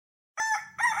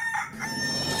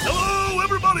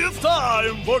everybody, it's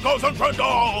time for Cox and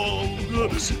Crendog.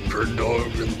 Cox and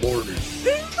Crendog in the morning.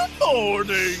 In the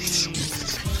morning.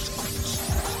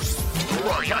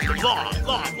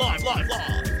 Live.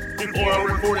 Before our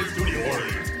recording studio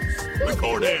audience.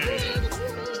 Recording.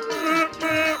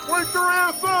 Wake your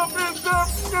ass up, it's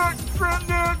Cox and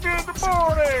Crendog in the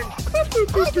morning.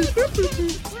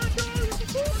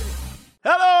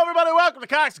 Hello, everybody. Welcome to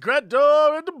Cox and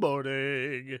Crendog in the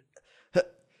morning.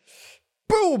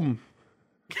 Boom!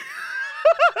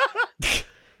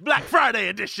 Black Friday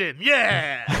edition,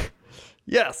 yeah!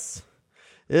 Yes,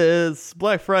 it's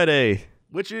Black Friday.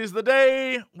 Which is the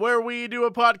day where we do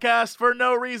a podcast for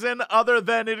no reason other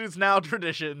than it is now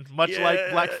tradition, much like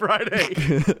Black Friday.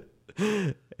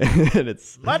 And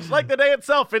it's Much like the day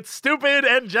itself, it's stupid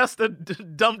and just a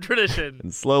dumb tradition.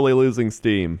 and slowly losing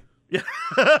steam. Yep.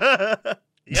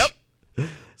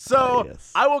 So,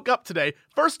 yes. I woke up today.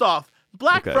 First off,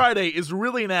 Black Okay. Friday is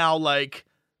really now like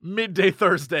midday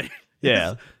Thursday.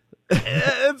 Yeah.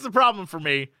 It's a problem for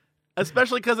me,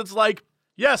 especially because it's like,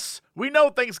 yes, we know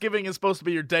Thanksgiving is supposed to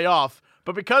be your day off,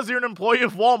 but because you're an employee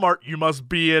of Walmart, you must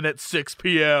be in at 6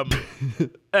 p.m.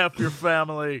 F your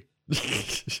family.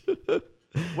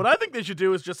 What I think they should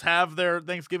do is just have their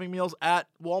Thanksgiving meals at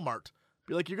Walmart.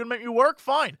 Be like, you're going to make me work?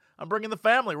 Fine. I'm bringing the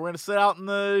family. We're going to sit out in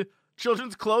the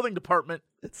children's clothing department.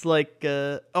 It's like,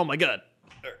 oh my god.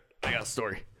 I got a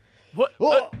story. What?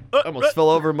 I almost fell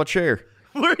over in my chair.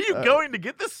 Where are you going to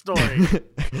get this story?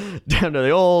 Down to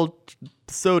the old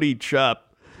sody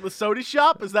shop. The soda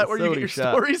shop? Is that where you get your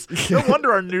shop. stories? No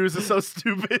wonder our news is so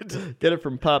stupid. Get it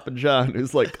from Papa John,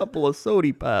 who's like, couple of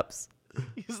sody pops.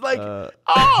 He's like,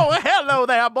 oh, hello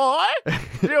there, boy.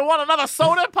 Do you want another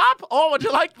soda pop, or would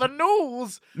you like the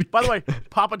news? By the way,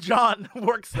 Papa John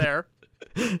works there.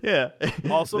 Yeah.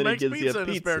 Also Then he makes gives you pizza a in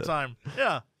his spare time.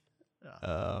 Yeah.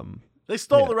 Um, They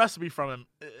stole Yeah. the recipe from him.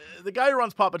 The guy who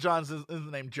runs Papa John's is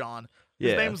named John.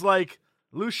 His Yeah. name's like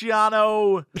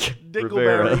Luciano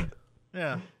Dingleberry. Rivera.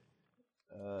 Yeah.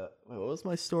 Wait, what was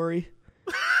my story?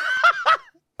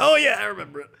 Oh yeah, I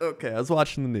remember it. Okay, I was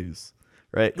watching the news,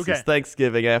 right? Okay. It's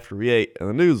Thanksgiving after we ate, and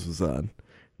the news was on.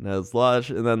 And I was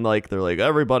watching, and then like they're like,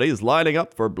 everybody's lining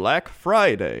up for Black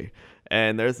Friday,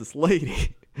 and there's this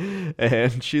lady,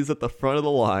 and she's at the front of the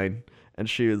line, and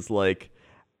she was like,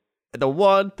 the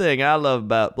one thing I love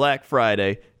about Black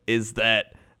Friday is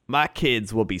that my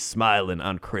kids will be smiling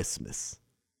on Christmas.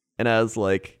 And I was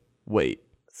like, wait,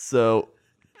 so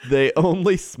they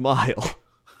only smile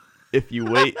if you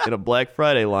wait in a Black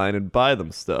Friday line and buy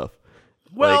them stuff.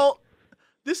 Well,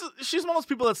 she's one of those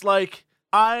people that's like,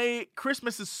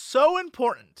 Christmas is so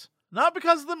important, not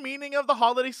because of the meaning of the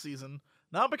holiday season,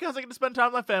 not because I get to spend time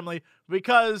with my family,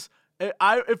 because if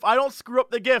I don't screw up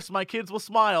the gifts, my kids will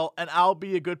smile and I'll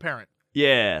be a good parent.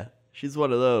 Yeah, she's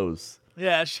one of those.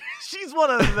 Yeah, she's one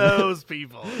of those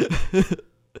people.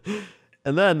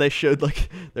 And then they showed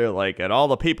they're like, and all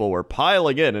the people were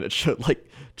piling in, and it showed like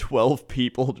 12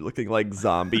 people looking like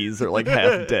zombies or like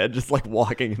half dead, just like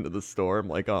walking into the store. I'm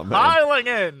like, oh man. Piling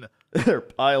in. They're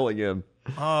piling in.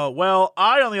 Well,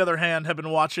 I, on the other hand, have been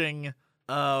watching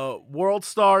World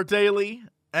Star Daily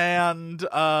and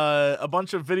a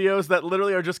bunch of videos that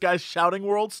literally are just guys shouting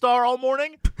World Star all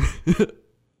morning.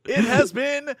 It has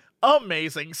been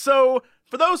amazing. So,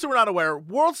 for those who are not aware,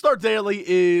 World Star Daily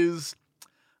is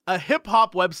a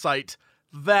hip-hop website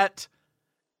that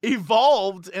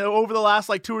evolved over the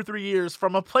last, 2 or 3 years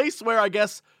from a place where, I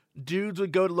guess, dudes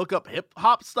would go to look up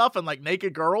hip-hop stuff and,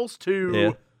 naked girls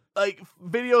to,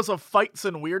 videos of fights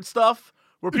and weird stuff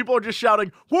where people are just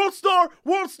shouting, World Star!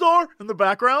 World Star! in the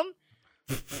background.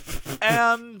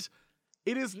 And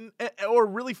it is, or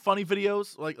really funny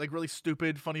videos, like really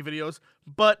stupid funny videos.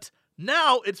 But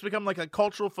now it's become like a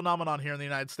cultural phenomenon here in the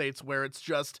United States where it's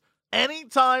just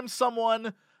anytime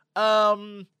someone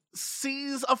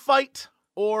sees a fight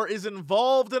or is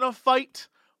involved in a fight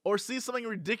or sees something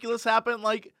ridiculous happen,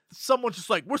 like someone's just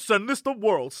like, we're sending this to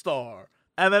World Star.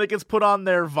 And then it gets put on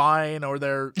their Vine or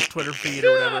their Twitter feed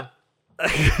or whatever.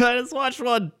 I just watched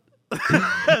one.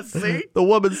 See? The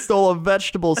woman stole a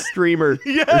vegetable streamer,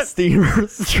 Yes. or steamer,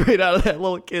 straight out of that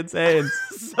little kid's hands.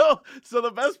 So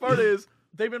the best part is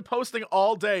they've been posting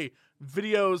all day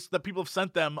videos that people have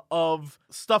sent them of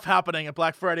stuff happening at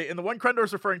Black Friday. And the one Crendor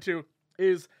is referring to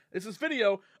is this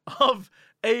video of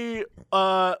a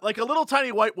little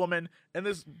tiny white woman and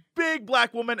this big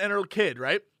black woman and her kid,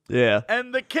 right? Yeah.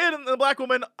 And the kid and the black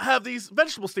woman have these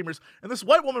vegetable steamers, and this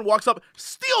white woman walks up,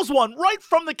 steals one right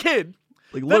from the kid.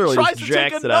 Like then literally tries just to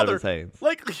take jacks it out of his another, hands.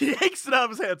 Like, he yanks it out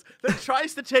of his hands. Then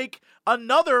tries to take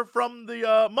another from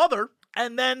the mother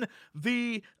And then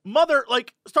the mother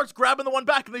starts grabbing the one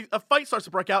back, and a fight starts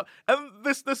to break out. And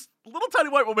this little tiny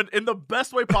white woman, in the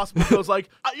best way possible, goes like,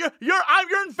 "You're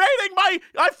invading my.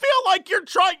 I feel like you're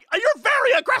trying. You're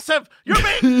very aggressive. You're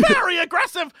being very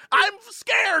aggressive. I'm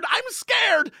scared.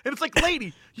 And it's like,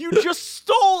 lady, you just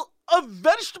stole a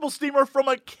vegetable steamer from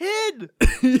a kid.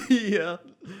 Yeah,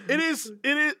 it is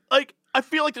like. I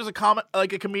feel like there's a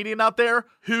comedian out there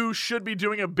who should be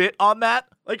doing a bit on that.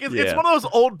 Like, it's one of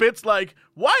those old bits like,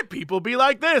 white people be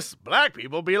like this, black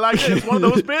people be like this. It's one of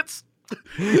those bits.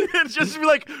 It's just be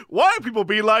like, white people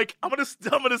be like, I'm gonna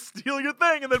steal your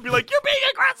thing, and then be like, you're being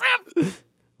aggressive.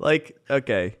 Like,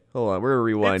 okay, hold on, we're gonna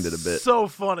rewind it a bit. So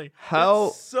funny.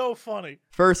 It's so funny.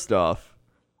 First off,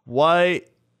 why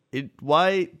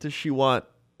does she want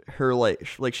her like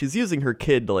she's using her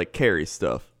kid to like carry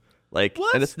stuff? Like,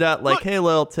 and it's not like, hey,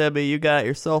 little Timmy, you got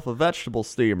yourself a vegetable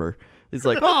steamer. He's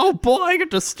like, oh boy, I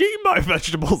get to steam my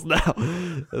vegetables now.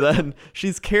 And then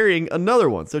she's carrying another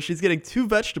one, so she's getting 2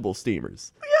 vegetable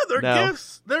steamers. Yeah, they're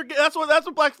gifts. That's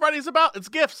what Black Friday is about. It's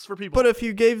gifts for people. But if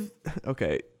you gave,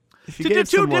 if you gave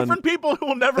 2 different people who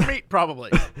will never meet,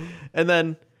 probably. And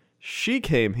then she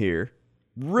came here.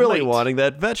 Really wanting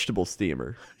that vegetable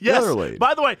steamer. Yes.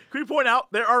 By the way, can we point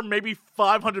out there are maybe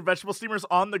 500 vegetable steamers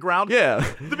on the ground? Yeah.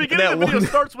 The beginning of the video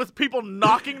starts with people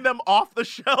knocking them off the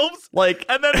shelves,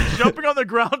 and then jumping on the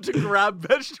ground to grab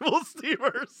vegetable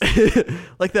steamers.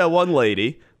 Like that one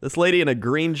lady, this lady in a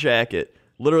green jacket,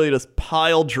 literally just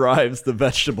pile drives the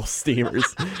vegetable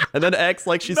steamers, and then acts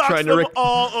like she's trying to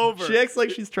all over. She acts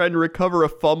like she's trying to recover a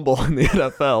fumble in the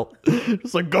NFL.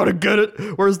 Just like, gotta get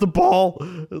it. Where's the ball?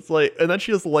 It's like, and then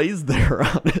she just lays there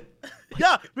on it.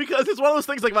 Yeah, because it's one of those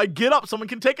things like, if I get up, someone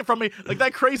can take it from me, like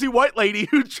that crazy white lady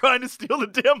who's trying to steal the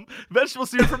damn vegetable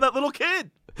steamer from that little kid.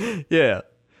 Yeah.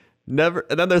 Never.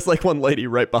 And then there's like one lady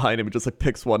right behind him who just like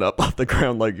picks one up off the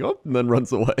ground, like, oh, and then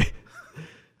runs away.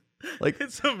 Like,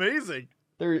 it's amazing.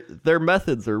 Their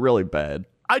methods are really bad.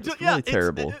 Really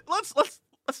terrible. Let's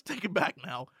take it back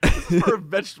now. This is for a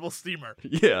vegetable steamer.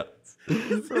 Yeah,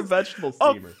 it's for a vegetable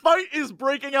steamer. A fight is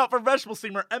breaking out for vegetable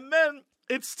steamer, and then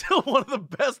it's still one of the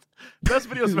best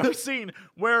videos I've ever seen,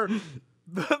 where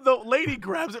the lady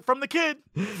grabs it from the kid,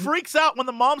 freaks out when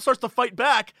the mom starts to fight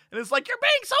back, and is like, "You're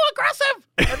being so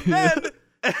aggressive!"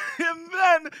 And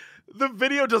then the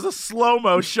video does a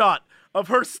slow-mo shot of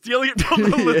her stealing it from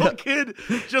the little kid,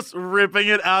 just ripping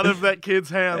it out of that kid's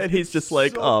hands. And he's just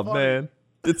like, oh, man,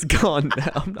 it's gone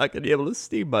now. I'm not going to be able to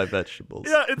steam my vegetables.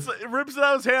 Yeah, it rips it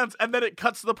out of his hands, and then it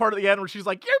cuts to the part at the end where she's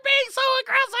like, you're being so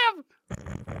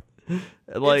aggressive!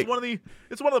 Like,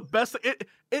 it's one of the best.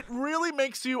 It really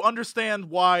makes you understand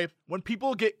why when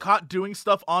people get caught doing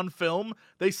stuff on film,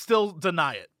 they still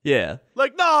deny it. Yeah.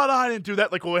 Like, no, I didn't do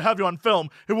that. Like, well, we have you on film.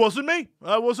 It wasn't me.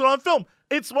 I wasn't on film.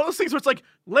 It's one of those things where it's like,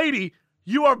 lady,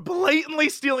 you are blatantly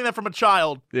stealing that from a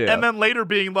child. Yeah. And then later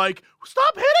being like,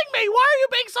 stop hitting me. Why are you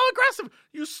being so aggressive?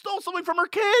 You stole something from her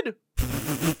kid.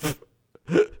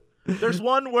 There's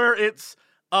one where it's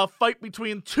a fight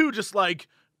between 2 just like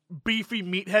beefy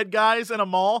meathead guys in a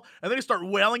mall, and they start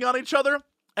wailing on each other.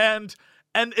 And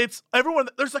it's everyone,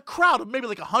 there's a crowd of maybe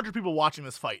like 100 people watching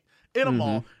this fight in a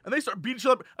mall, and they start beating each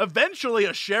other up. Eventually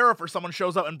a sheriff or someone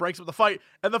shows up and breaks up the fight,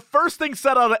 and the first thing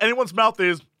said out of anyone's mouth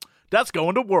is, that's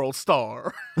going to World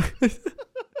Star.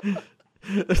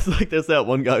 It's like there's that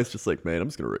one guy who's just like, man, I'm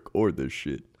just going to record this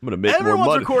shit. I'm going to make Everyone's more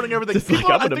money. Recording everything. Just like,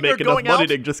 I'm going to make enough money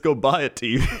to just go buy a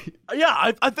TV.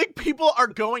 Yeah, I think people are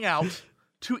going out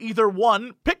to either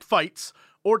 1, pick fights,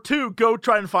 or 2, go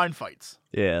try and find fights.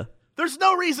 Yeah. There's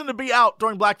no reason to be out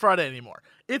during Black Friday anymore.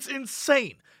 It's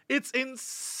insane.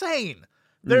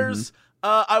 There's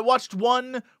I watched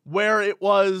one where it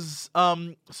was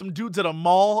some dudes at a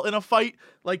mall in a fight,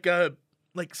 like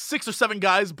 6 or 7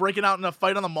 guys breaking out in a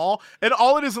fight on the mall, and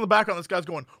all it is in the background, this guy's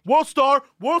going, World Star,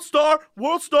 World Star,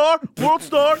 World Star, World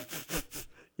Star.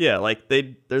 Yeah, like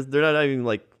they're not even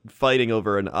like fighting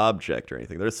over an object or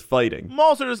anything. They're just fighting.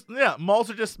 Malls are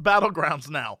just battlegrounds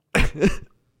now.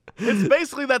 It's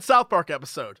basically that South Park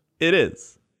episode. It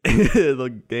is.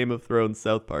 The Game of Thrones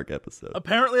South Park episode.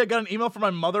 Apparently, I got an email from my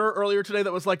mother earlier today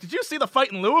that was like, did you see the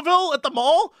fight in Louisville at the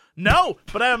mall? No,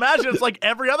 but I imagine it's like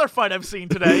every other fight I've seen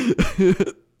today.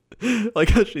 Like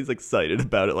how she's excited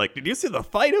about it. Like, did you see the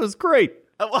fight? It was great.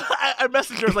 I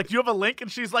messaged her, I was like, do you have a link?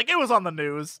 And she's like, it was on the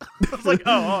news. I was like,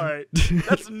 oh, all right.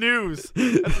 That's news.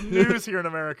 That's news here in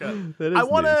America. I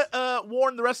want to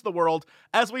warn the rest of the world,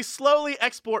 as we slowly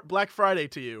export Black Friday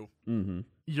to you,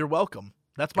 you're welcome.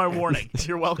 That's my warning.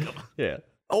 You're welcome. Yeah.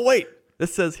 Oh, wait.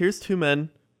 This says, here's 2 men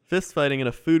fist fighting in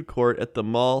a food court at the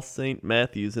Mall St.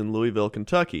 Matthews in Louisville,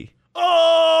 Kentucky.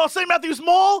 Oh! Oh, St. Matthew's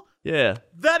Mall? Yeah.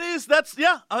 That's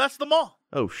the mall.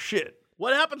 Oh shit.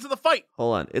 What happens in the fight?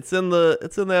 Hold on. It's in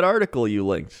that article you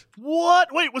linked. What?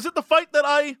 Wait, was it the fight that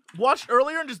I watched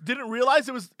earlier and just didn't realize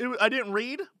it was I didn't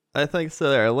read? I think so.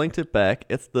 There, I linked it back.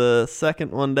 It's the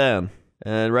second one down,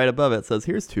 and right above it says,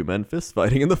 "Here's two men fist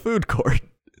fighting in the food court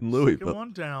in Louisville." Second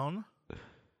one down.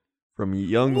 From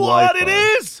Young What Wi-Fi. it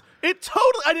is? It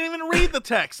totally. I didn't even read the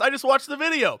text. I just watched the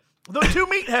video. The two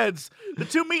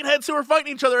meatheads who are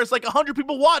fighting each other. It's like 100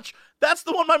 people watch. That's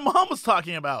the one my mom was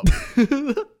talking about.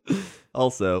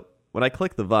 Also, when I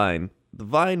click the Vine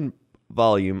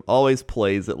volume always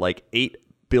plays at like 8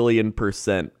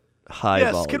 billion% high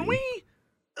Yes. volume. Can we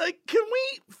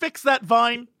fix that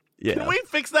Vine? Yeah. Can we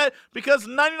fix that? Because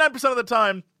 99% of the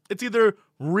time, it's either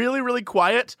really, really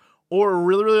quiet or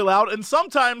really, really loud. And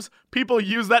sometimes people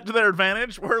use that to their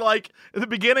advantage, where like at the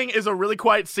beginning is a really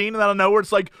quiet scene, and out of nowhere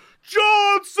it's like,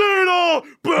 John Cena!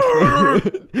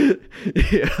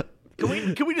 Yeah.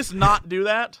 Can we just not do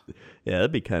that? Yeah,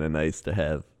 that'd be kind of nice to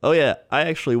have. Oh yeah, I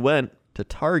actually went to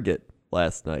Target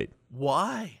last night.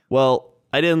 Why? Well,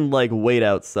 I didn't like wait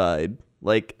outside.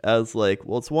 Like, I was like,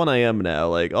 well, it's 1 a.m. now.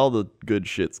 Like, all the good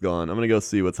shit's gone. I'm gonna go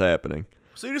see what's happening.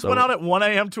 So you just went out at 1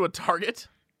 a.m. to a Target?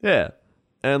 Yeah.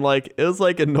 And like, it was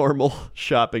like a normal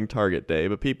shopping Target day,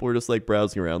 but people were just like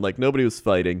browsing around. Like, nobody was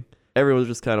fighting. Everyone was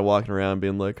just kind of walking around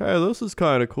being like, hey, this is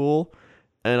kind of cool.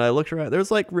 And I looked around.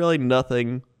 There's like really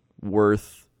nothing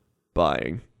worth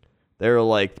buying. They were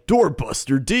like,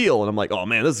 doorbuster deal. And I'm like, oh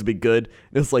man, this would be good.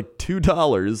 And it was like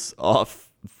 $2 off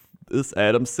this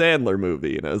Adam Sandler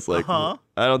movie. And I was like, I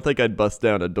don't think I'd bust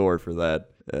down a door for that.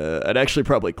 I'd actually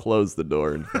probably close the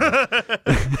door.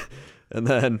 And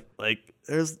then like,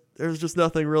 there's just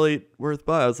nothing really worth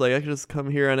buying. I was like, I could just come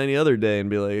here on any other day and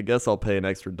be like, I guess I'll pay an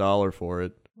extra $1 for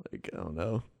it. Like, I don't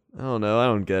know. I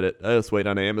don't get it. I just wait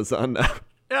on Amazon now.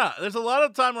 Yeah, there's a lot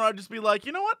of time where I'd just be like,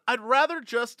 you know what? I'd rather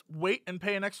just wait and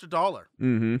pay an extra $1.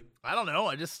 Mm-hmm. I don't know.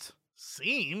 It just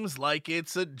seems like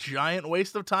it's a giant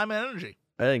waste of time and energy.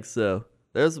 I think so.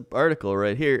 There's an article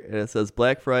right here, and it says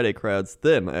Black Friday crowds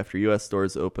thin after U.S.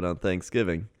 stores open on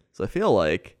Thanksgiving. So I feel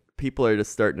like people are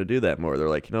just starting to do that more. They're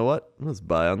like, you know what? Let's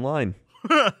buy online.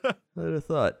 I'd have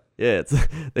thought. Yeah,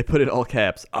 they put it all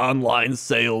caps. Online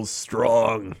sales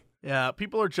strong. Yeah,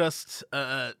 people are just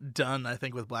done, I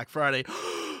think, with Black Friday.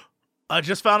 I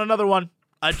just found another one.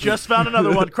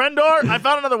 Krendor, I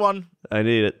found another one. I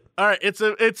need it. All right, it's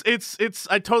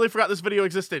I totally forgot this video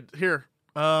existed. Here.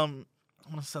 I'm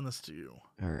going to send this to you.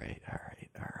 All right.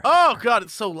 Oh god,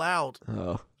 it's so loud.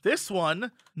 Oh. This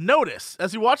one, notice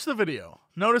as you watch the video,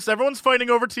 notice everyone's fighting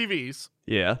over TVs.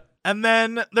 Yeah. And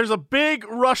then there's a big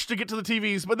rush to get to the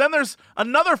TVs, but then there's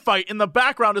another fight in the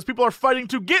background as people are fighting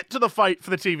to get to the fight for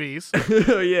the TVs.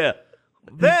 Oh, yeah.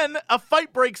 Then a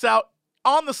fight breaks out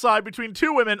on the side between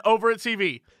two women over a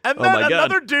TV. And then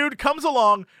another dude comes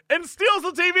along and steals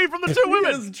the TV from the two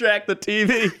women. He just jacked the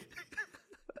TV.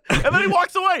 And then he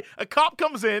walks away. A cop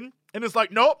comes in and is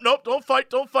like, nope, don't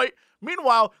fight.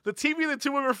 Meanwhile, the TV the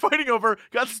two women were fighting over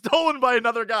got stolen by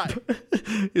another guy.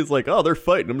 He's like, oh, they're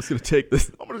fighting. I'm just going to take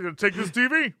this. I'm just going to take this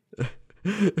TV.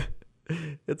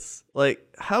 It's like,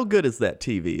 how good is that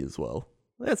TV as well?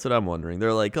 That's what I'm wondering.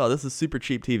 They're like, oh, this is super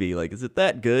cheap TV. Like, is it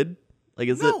that good? Like,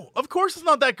 is it? No, of course it's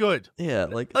not that good. Yeah,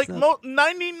 like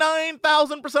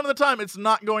 99,000% of the time, it's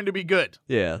not going to be good.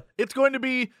 Yeah. It's going to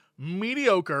be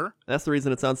mediocre. That's the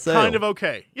reason it's on sale. Kind of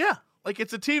okay. Yeah. Like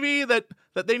it's a TV that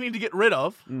they need to get rid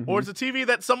of, or it's a TV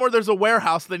that somewhere there's a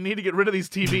warehouse they need to get rid of these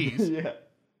TVs. Yeah.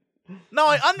 Now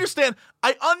I understand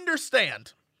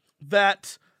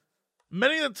that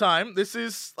many of the time this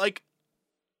is like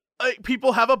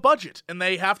people have a budget and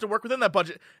they have to work within that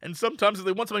budget. And sometimes if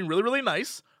they want something really, really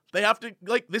nice, they have to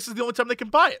this is the only time they can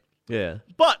buy it. Yeah.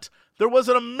 But there was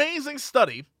an amazing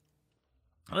study.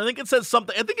 And I think it says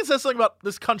something about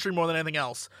this country more than anything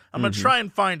else. I'm going to try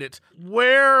and find it.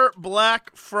 Where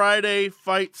Black Friday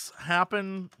fights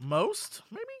happen most,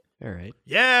 maybe? All right.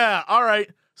 Yeah, all right.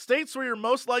 States where you're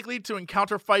most likely to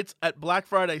encounter fights at Black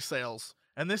Friday sales.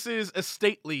 And this is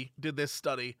Estately did this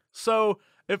study. So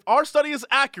if our study is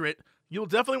accurate, you'll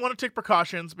definitely want to take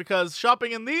precautions because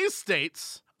shopping in these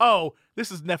states... Oh,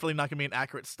 this is definitely not going to be an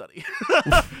accurate study.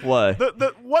 Why?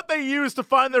 What they used to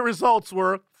find their results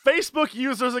were Facebook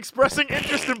users expressing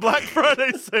interest in Black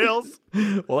Friday sales.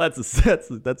 Well,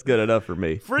 that's good enough for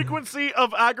me. Frequency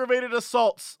of aggravated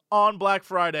assaults on Black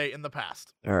Friday in the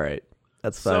past. All right.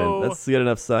 That's fine. So, that's good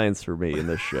enough science for me in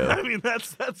this show. I mean,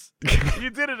 that's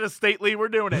you did it, Estately. We're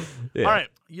doing it. Yeah. All right.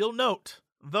 You'll note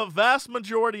The vast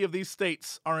majority of these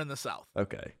states are in the South.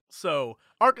 Okay. So,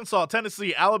 Arkansas,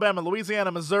 Tennessee, Alabama,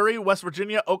 Louisiana, Missouri, West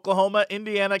Virginia, Oklahoma,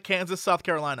 Indiana, Kansas, South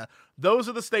Carolina. Those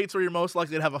are the states where you're most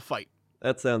likely to have a fight.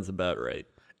 That sounds about right.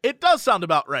 It does sound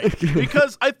about right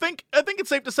because I think it's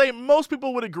safe to say most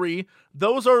people would agree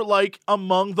those are like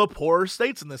among the poorer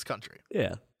states in this country.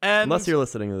 Yeah. And unless you're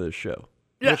listening to this show.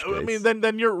 Yeah, I mean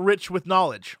then you're rich with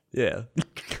knowledge. Yeah.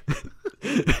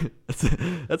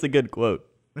 That's a good quote.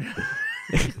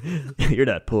 You're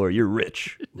not poor, you're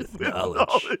rich with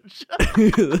knowledge.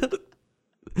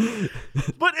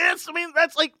 But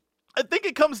that's like, I think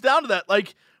it comes down to that.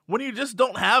 Like, when you just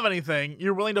don't have anything,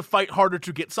 you're willing to fight harder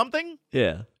to get something.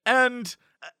 Yeah. And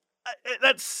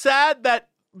that's sad that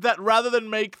rather than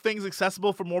make things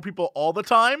accessible for more people all the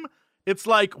time, it's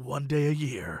like one day a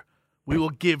year, we will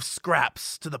give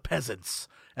scraps to the peasants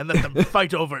and let them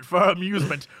fight over it for our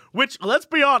amusement, which, let's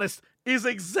be honest, is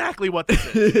exactly what this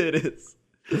is. It is.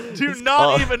 Do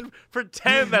not even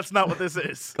pretend that's not what this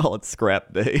is. Call it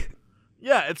scrap day.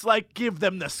 Yeah, it's like, give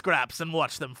them the scraps and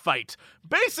watch them fight.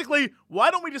 Basically, why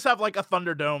don't we just have like a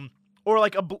Thunderdome or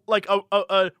like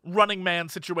a Running Man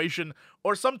situation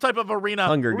or some type of arena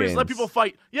Hunger where we just let Games. people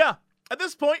fight? Yeah, at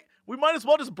this point, we might as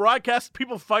well just broadcast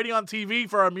people fighting on TV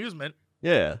for our amusement.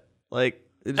 Yeah. Like,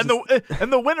 And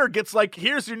the winner gets like,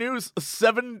 here's your news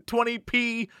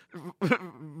 720p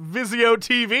Vizio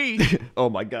TV. Oh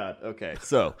my god. Okay.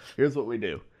 So, here's what we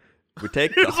do. We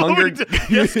take Here's the what Hunger we do.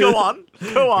 Yes, go on.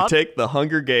 Go on. We take the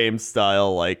Hunger Games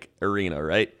style like arena,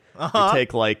 right? Uh-huh. We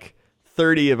take like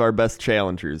 30 of our best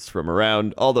challengers from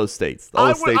around all those states. All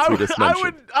the states we just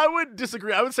mentioned. I would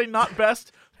disagree. I would say not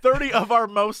best. 30 of our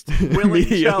most willing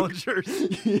Mediocre.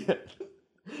 challengers. Yeah.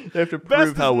 They have to Best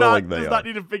prove how willing they does are. not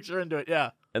need a picture into it. Yeah.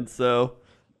 And so,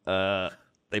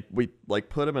 we like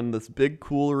put them in this big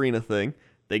cool arena thing.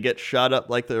 They get shot up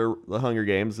like the Hunger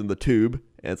Games in the tube,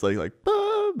 and it's like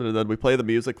and then we play the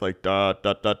music like da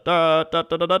da da da da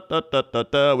da da da da da da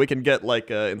da. We can get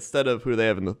like instead of who they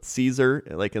have in the Caesar,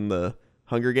 like in the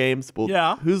Hunger Games. Well,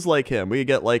 Yeah. Who's like him? We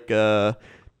get like Oh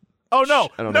no,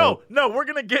 I don't know. no! We're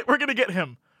gonna get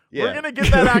him. Yeah. We're gonna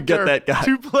get that actor Get that guy.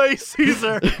 to play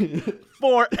Caesar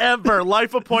forever,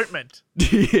 life appointment.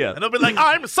 yeah. And they'll be like,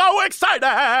 "I'm so excited!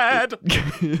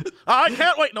 I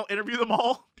can't wait!" No, interview them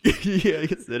all. Yeah, I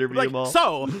gets to interview Like, them all.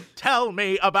 so tell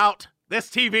me about this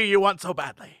TV you want so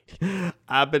badly.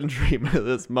 I've been dreaming of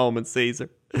this moment, Caesar.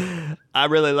 I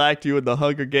really liked you in the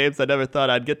Hunger Games. I never thought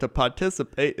I'd get to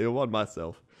participate in one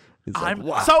myself. He's like, I'm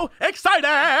wow. so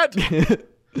excited.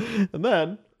 And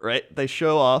then, right, they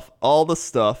show off all the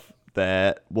stuff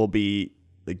that will be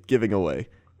like giving away.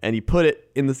 And you put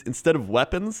it in this, instead of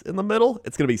weapons in the middle,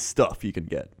 it's going to be stuff you can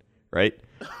get, right?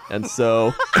 And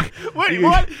so... Wait,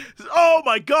 what? Oh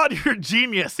my God, you're a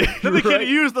genius. Then they can Right.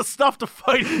 use the stuff to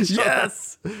fight each other.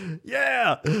 Yes!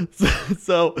 Yeah!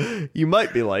 So you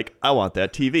might be like, I want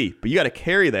that TV. But you got to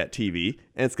carry that TV,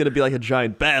 and it's going to be like a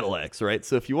giant battle axe, right?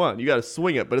 So if you want, you got to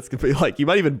swing it, but it's going to be like, you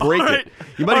might even break right. it.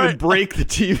 You might All even right. break the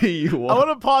TV you I want.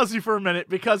 want to pause you for a minute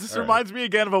because this reminds me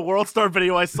again of a World Star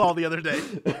video I saw the other day.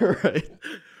 Right.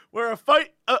 Where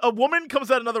a woman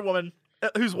comes at another woman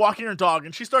who's walking her dog,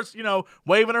 and she starts,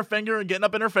 waving her finger and getting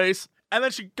up in her face, and then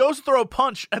she goes to throw a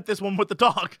punch at this one with the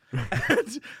dog.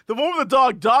 And the woman with the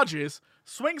dog dodges,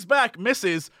 swings back,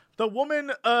 misses. The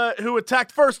woman who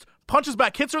attacked first punches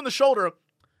back, hits her in the shoulder,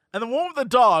 and the woman with the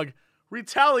dog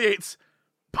retaliates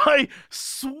by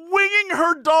swinging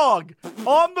her dog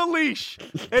on the leash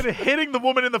and hitting the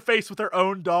woman in the face with her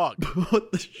own dog.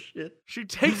 What the shit? She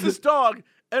takes this dog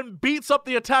and beats up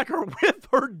the attacker with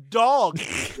her dog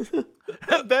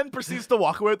and then proceeds to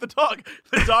walk away with the dog.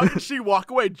 The dog and she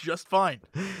walk away just fine.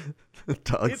 The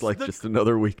dog's It's like the- just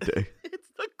another weekday. It's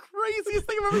the craziest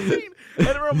thing I've ever seen. And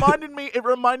it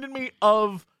reminded me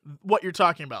of what you're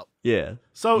talking about. Yeah.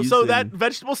 So Using- that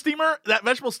vegetable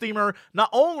steamer, not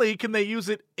only can they use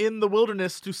it in the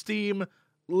wilderness to steam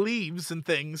leaves and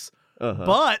things, Uh-huh.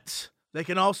 but they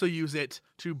can also use it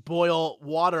to boil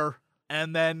water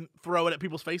and then throw it at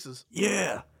people's faces.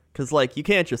 Yeah. Because, like, you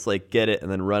can't just, like, get it and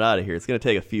then run out of here. It's going to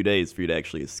take a few days for you to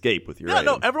actually escape with your Yeah,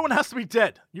 no, item. everyone has to be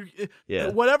dead. Yeah.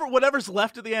 Whatever's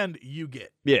left at the end, you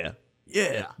get. Yeah.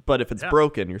 Yeah. But if it's Yeah.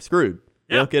 broken, you're screwed. You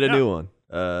Yeah, don't get a yeah. new one.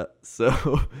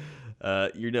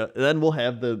 Then we'll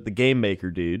have the game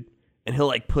maker dude, and he'll,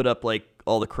 like, put up, like,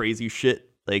 all the crazy shit.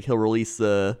 Like, he'll release,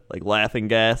 like, laughing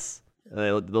gas. And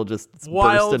they'll just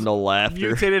Wild, burst into laughter.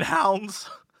 mutated hounds,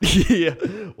 Yeah.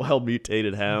 Wild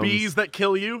mutated hounds. bees that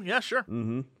kill you. Yeah, sure.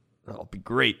 That'll be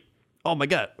great. Oh my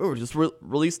god. Oh, just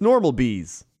release normal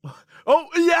bees. Oh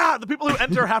yeah, the people who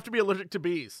enter have to be allergic to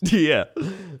bees. Yeah,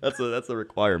 that's a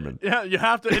requirement. Yeah, you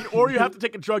have to, or you have to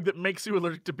take a drug that makes you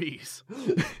allergic to bees.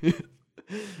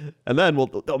 And then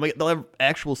they'll have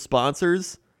actual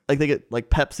sponsors. Like they get like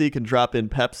Pepsi can drop in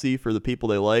Pepsi for the people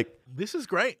they like. This is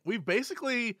great. We've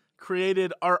basically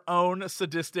created our own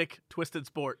sadistic twisted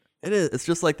sport. It is. It's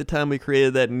just like the time we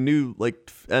created that new like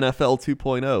NFL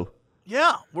 2.0.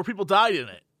 Yeah, where people died in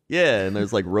it. Yeah, and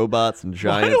there's like robots and Why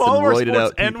giants do all and of our roided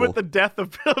sports out end people. with the death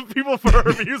of people for our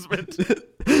amusement?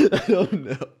 I don't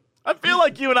know. I feel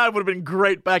like you and I would have been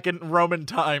great back in Roman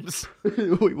times. We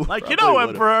Like, you probably know, would've.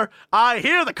 Emperor, I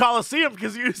hear the Colosseum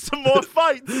because you used some more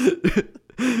fights.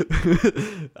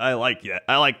 I like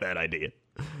that idea.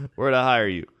 Where to hire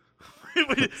you?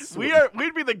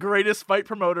 We'd be the greatest fight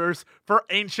promoters for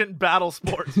ancient battle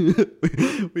sports.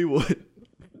 We would.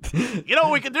 You know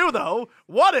what we could do, though?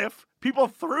 What if people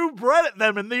threw bread at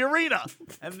them in the arena,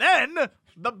 and then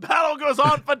the battle goes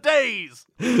on for days?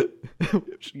 We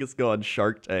should just go on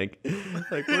Shark Tank.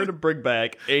 Like, we're gonna bring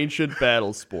back ancient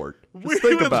battle sport. Just We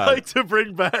think would about like it. to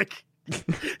bring back...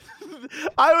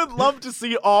 I would love to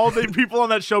see all the people on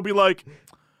that show be like,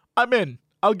 I'm in.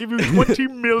 I'll give you $20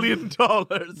 million.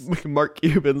 Mark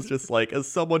Cuban's just like, as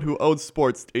someone who owns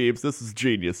sports teams, this is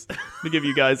genius. I'm gonna give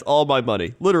you guys all my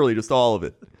money. Literally just all of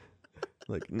it.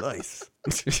 Like, nice.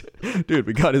 Dude,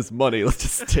 we got his money. Let's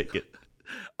just take it.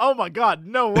 Oh my God,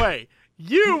 no way.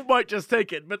 You might just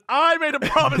take it, but I made a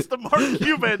promise to Mark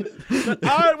Cuban that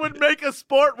I would make a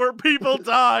sport where people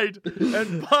died.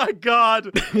 And by God,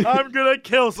 I'm going to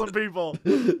kill some people.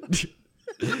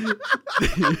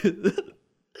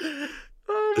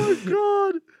 Oh my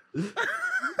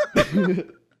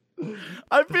God.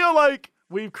 I feel like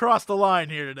we've crossed the line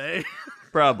here today.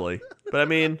 Probably. But I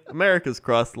mean, America's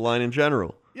crossed the line in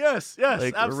general. Yes,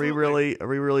 Like, absolutely. are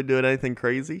we really doing anything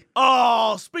crazy?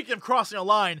 Oh, speaking of crossing a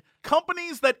line,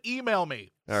 companies that email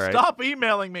me, All right. stop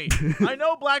emailing me. I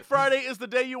know Black Friday is the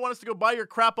day you want us to go buy your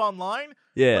crap online.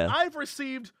 Yeah. But I've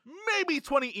received maybe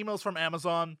 20 emails from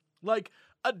Amazon, like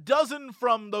a dozen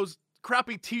from those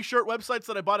crappy t-shirt websites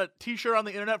that I bought a t-shirt on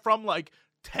the internet from like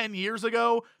 10 years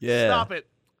ago. Yeah. Stop it.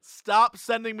 Stop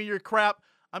sending me your crap.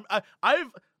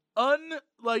 I've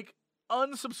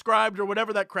unsubscribed or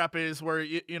whatever that crap is where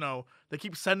you know they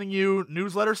keep sending you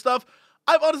newsletter stuff.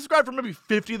 I've unsubscribed from maybe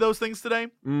 50 of those things today.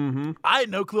 Mm-hmm. I had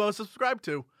no clue I was subscribed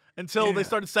to until Yeah. they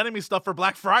started sending me stuff for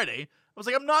Black Friday. I was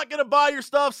like, I'm not gonna buy your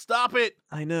stuff. Stop it.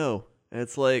 I know. And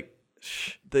it's like,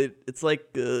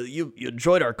 you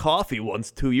enjoyed our coffee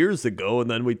once 2 years ago, and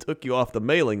then we took you off the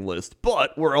mailing list,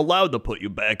 but we're allowed to put you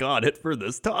back on it for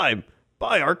this time.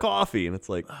 Buy our coffee. And it's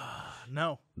like,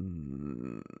 No.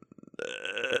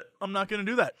 I'm not gonna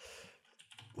do that.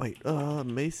 wait,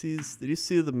 Macy's, did you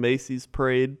see the Macy's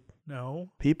parade? No.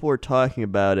 People were talking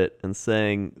about it and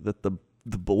saying that the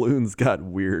balloons got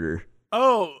weirder.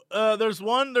 Oh, there's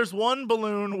one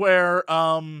balloon where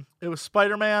it was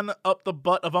Spider-Man up the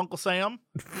butt of Uncle Sam.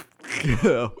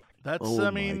 That's Oh I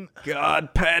mean, my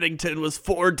God, Paddington was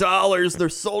 $4. They're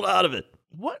sold out of it.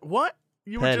 what?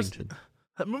 You were just Paddington.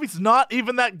 that movie's not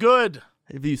even that good.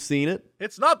 Have you seen it?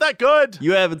 It's not that good.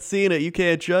 You haven't seen it. You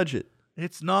can't judge it.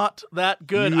 It's not that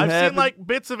good. You I've seen haven't- like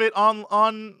bits of it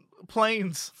on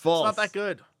planes. False. It's not that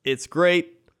good. It's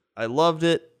great. I loved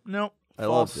it. No. I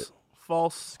false. loved it.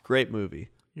 False. Great movie.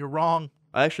 You're wrong.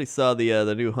 I actually saw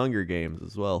the new Hunger Games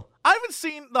as well. I haven't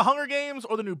seen the Hunger Games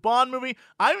or the new Bond movie.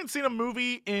 I haven't seen a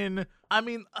movie in, I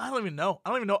don't even know.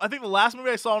 I think the last movie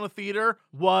I saw in a theater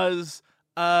was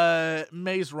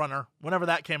Maze Runner, whenever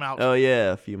that came out. Oh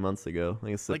yeah, a few months ago. I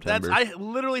think it's like September. I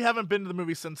literally haven't been to the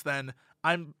movie since then.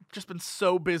 I'm just been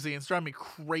so busy and it's driving me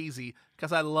crazy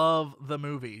because I love the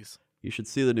movies. You should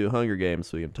see the new Hunger Games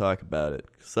so we can talk about it.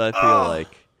 Because I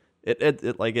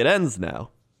feel like it ends now.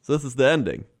 So this is the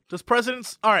ending. Does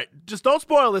all right, just don't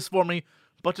spoil this for me,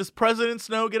 but does President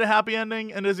Snow get a happy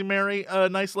ending and does he marry a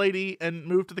nice lady and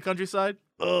move to the countryside?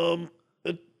 All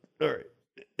right.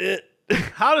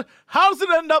 How does it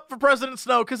end up for President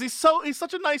Snow? Because he's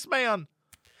such a nice man.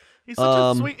 He's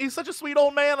such a sweet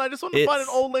old man. I just want to find an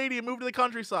old lady and move to the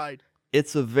countryside.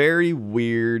 It's a very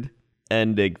weird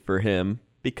ending for him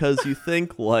because you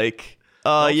think like,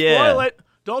 Spoil it.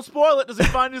 Don't spoil it. Does he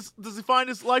find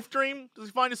his life dream? Does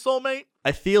he find his soulmate?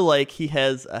 I feel like he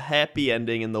has a happy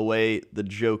ending in the way the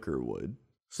Joker would.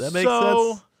 Does that make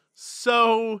sense?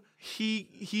 So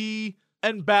he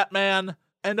and Batman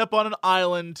end up on an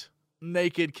island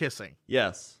naked kissing.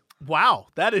 Yes. Wow,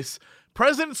 that is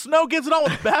President Snow gets it on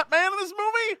with Batman in this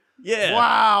movie? Yeah.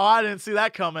 Wow, I didn't see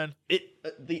that coming.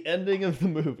 The ending of the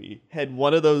movie had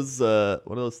one of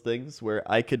those things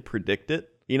where I could predict it.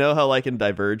 You know how like in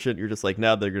Divergent, you're just like,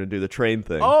 now they're gonna do the train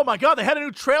thing. Oh my god, they had a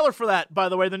new trailer for that, by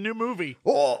the way, the new movie.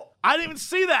 Oh. I didn't even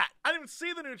see that. I didn't even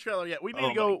see the new trailer yet. We need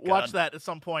to go watch that at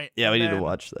some point. Yeah, we need to then-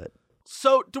 watch that.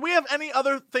 So, do we have any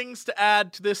other things to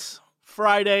add to this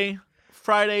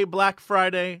Black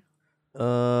Friday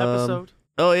episode?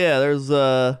 Oh yeah, there's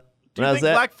Do you think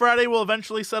Black Friday will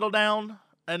eventually settle down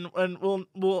and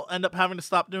we'll end up having to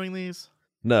stop doing these?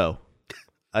 No,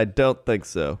 I don't think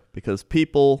so because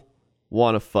people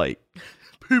want to fight.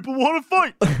 People want to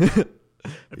fight.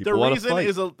 If the wanna reason fight.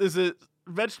 is a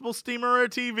vegetable steamer or a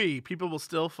TV, people will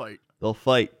still fight. They'll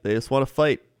fight. They just want to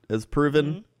fight, as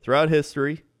proven throughout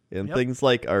history in things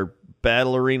like our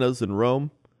battle arenas in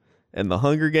Rome and the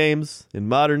Hunger Games in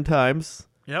modern times.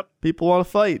 Yep. People want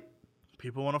to fight.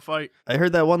 People want to fight. I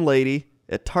heard that one lady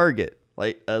at Target.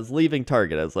 Like, I was leaving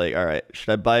Target. I was like, all right,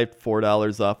 should I buy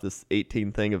 $4 off this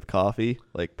 18 thing of coffee?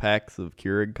 Like, packs of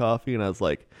Keurig coffee? And I was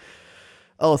like,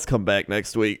 oh, let's come back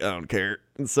next week. I don't care.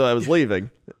 And so I was leaving.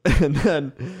 And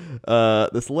then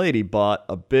this lady bought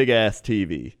a big-ass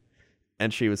TV.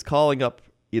 And she was calling up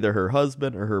either her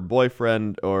husband or her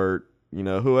boyfriend or, you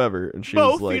know, whoever. And she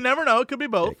Both. was like, You never know. It could be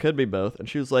both. it could be both. And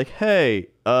she was like, hey,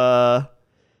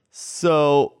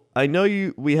 so I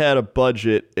know we had a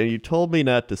budget and you told me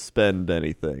not to spend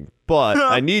anything, but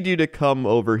I need you to come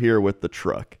over here with the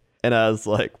truck. And I was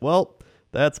like, well,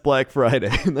 that's Black Friday.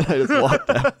 And then I just walked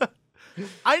out.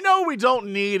 I know we don't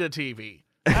need a TV.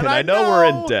 And I know we're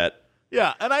in debt.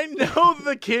 Yeah, and I know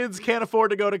the kids can't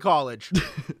afford to go to college.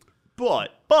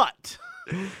 But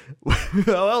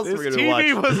How else this are we gonna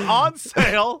TV watch? was on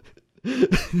sale,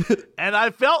 and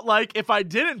I felt like if I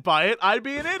didn't buy it, I'd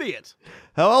be an idiot.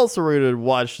 How else are we going to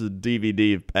watch the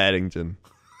DVD of Paddington?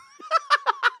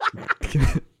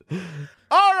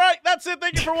 All right, that's it.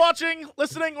 Thank you for watching,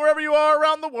 listening, wherever you are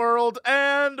around the world,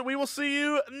 and we will see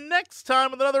you next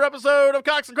time with another episode of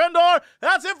Cox and Crendor.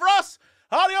 That's it for us.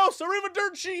 Adios,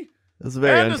 arrivederci. That's a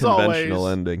very And as unconventional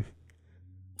always- ending.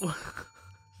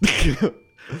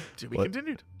 To be What?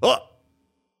 continued. Oh!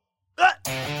 Ah!